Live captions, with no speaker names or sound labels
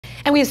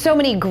And we have so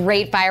many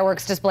great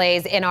fireworks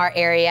displays in our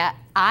area.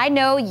 I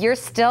know you're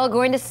still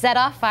going to set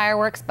off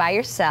fireworks by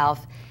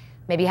yourself.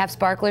 Maybe you have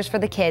sparklers for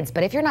the kids,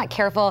 but if you're not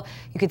careful,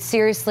 you could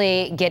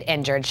seriously get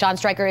injured. Sean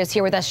Streicher is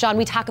here with us. Sean,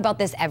 we talk about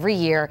this every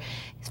year,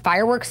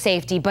 fireworks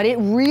safety, but it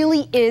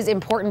really is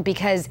important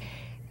because,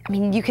 I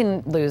mean, you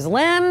can lose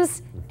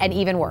limbs and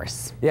even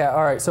worse. Yeah,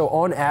 all right, so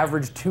on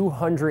average,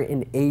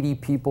 280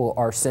 people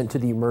are sent to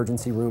the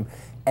emergency room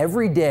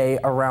every day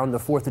around the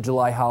 4th of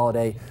July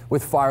holiday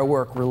with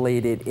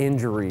firework-related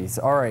injuries.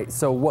 All right,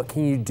 so what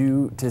can you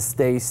do to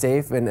stay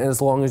safe? And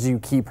as long as you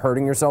keep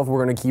hurting yourself,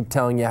 we're going to keep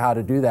telling you how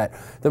to do that.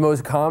 The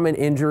most common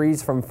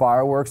injuries from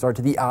fireworks are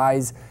to the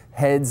eyes,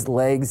 heads,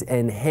 legs,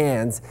 and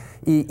hands.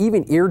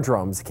 Even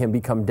eardrums can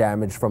become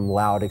damaged from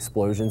loud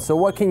explosions. So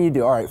what can you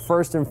do? All right,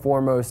 first and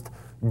foremost,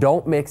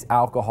 don't mix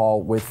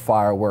alcohol with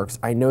fireworks.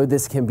 I know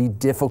this can be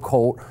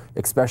difficult,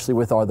 especially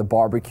with all the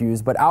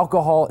barbecues, but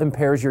alcohol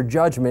impairs your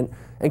judgment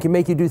and can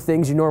make you do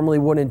things you normally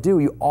wouldn't do.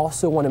 You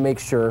also want to make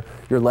sure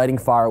you're lighting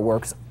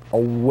fireworks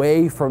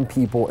away from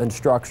people and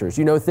structures.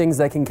 You know, things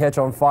that can catch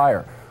on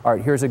fire. All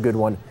right, here's a good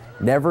one.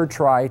 Never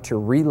try to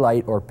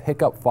relight or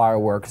pick up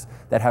fireworks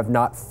that have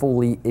not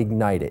fully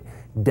ignited.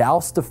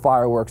 Douse the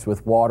fireworks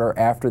with water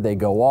after they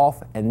go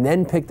off and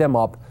then pick them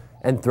up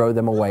and throw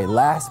them away.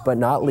 Last but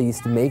not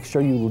least, make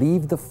sure you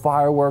leave the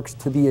fireworks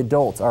to the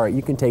adults. All right,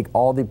 you can take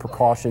all the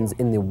precautions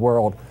in the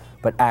world,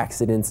 but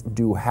accidents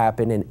do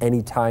happen, and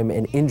anytime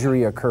an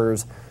injury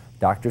occurs,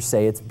 doctors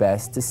say it's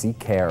best to seek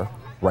care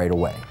right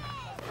away.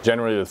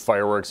 Generally with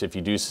fireworks, if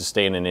you do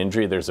sustain an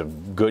injury, there's a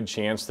good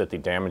chance that the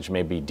damage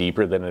may be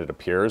deeper than it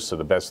appears, so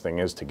the best thing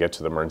is to get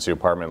to the emergency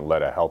department and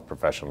let a health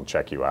professional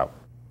check you out.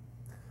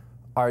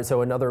 All right,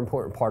 so another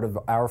important part of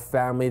our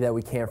family that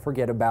we can't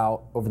forget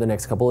about over the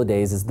next couple of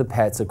days is the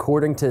pets.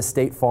 According to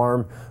State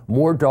Farm,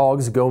 more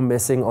dogs go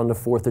missing on the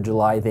 4th of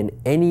July than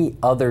any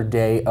other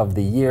day of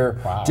the year.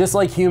 Wow. Just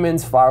like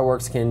humans,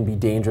 fireworks can be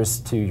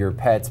dangerous to your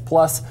pets.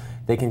 Plus,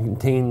 they can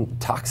contain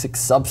toxic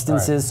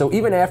substances. Right. So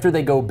even after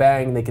they go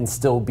bang, they can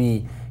still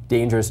be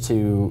dangerous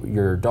to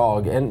your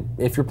dog. And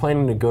if you're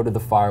planning to go to the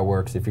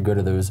fireworks, if you go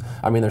to those,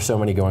 I mean, there's so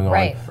many going on.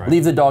 Right.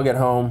 Leave the dog at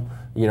home.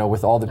 You know,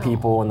 with all the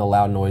people and the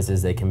loud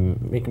noises, it can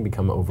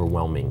become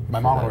overwhelming.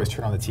 My mom would always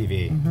turn on the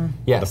TV. Mm-hmm.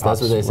 Yes,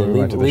 that's what they say.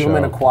 Leave them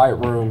in a quiet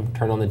room,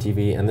 turn on the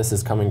TV, and this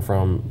is coming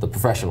from the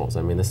professionals.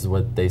 I mean, this is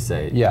what they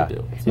say to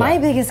do. So. My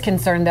biggest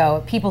concern,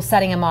 though, people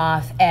setting them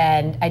off,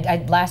 and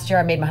last year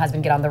I made my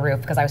husband get on the roof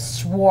because I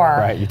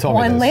swore you told me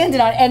one this. landed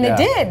on, and it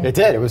did. It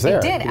did. It was there.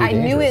 It did. I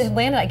knew it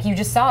landed. Like you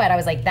just saw it. I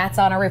was like, "That's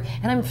on our roof,"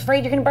 and I'm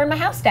afraid you're going to burn my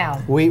house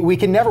down. We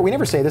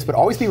never say this, but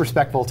always be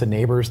respectful to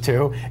neighbors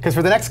too, because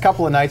for the next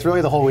couple of nights,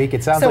 really the whole week,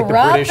 it sounds like the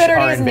British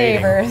are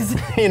invading. Neighbors.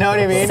 You know what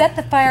I mean? Set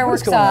the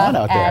fireworks off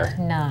out there? at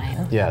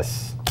 9.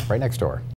 Yes, right next door.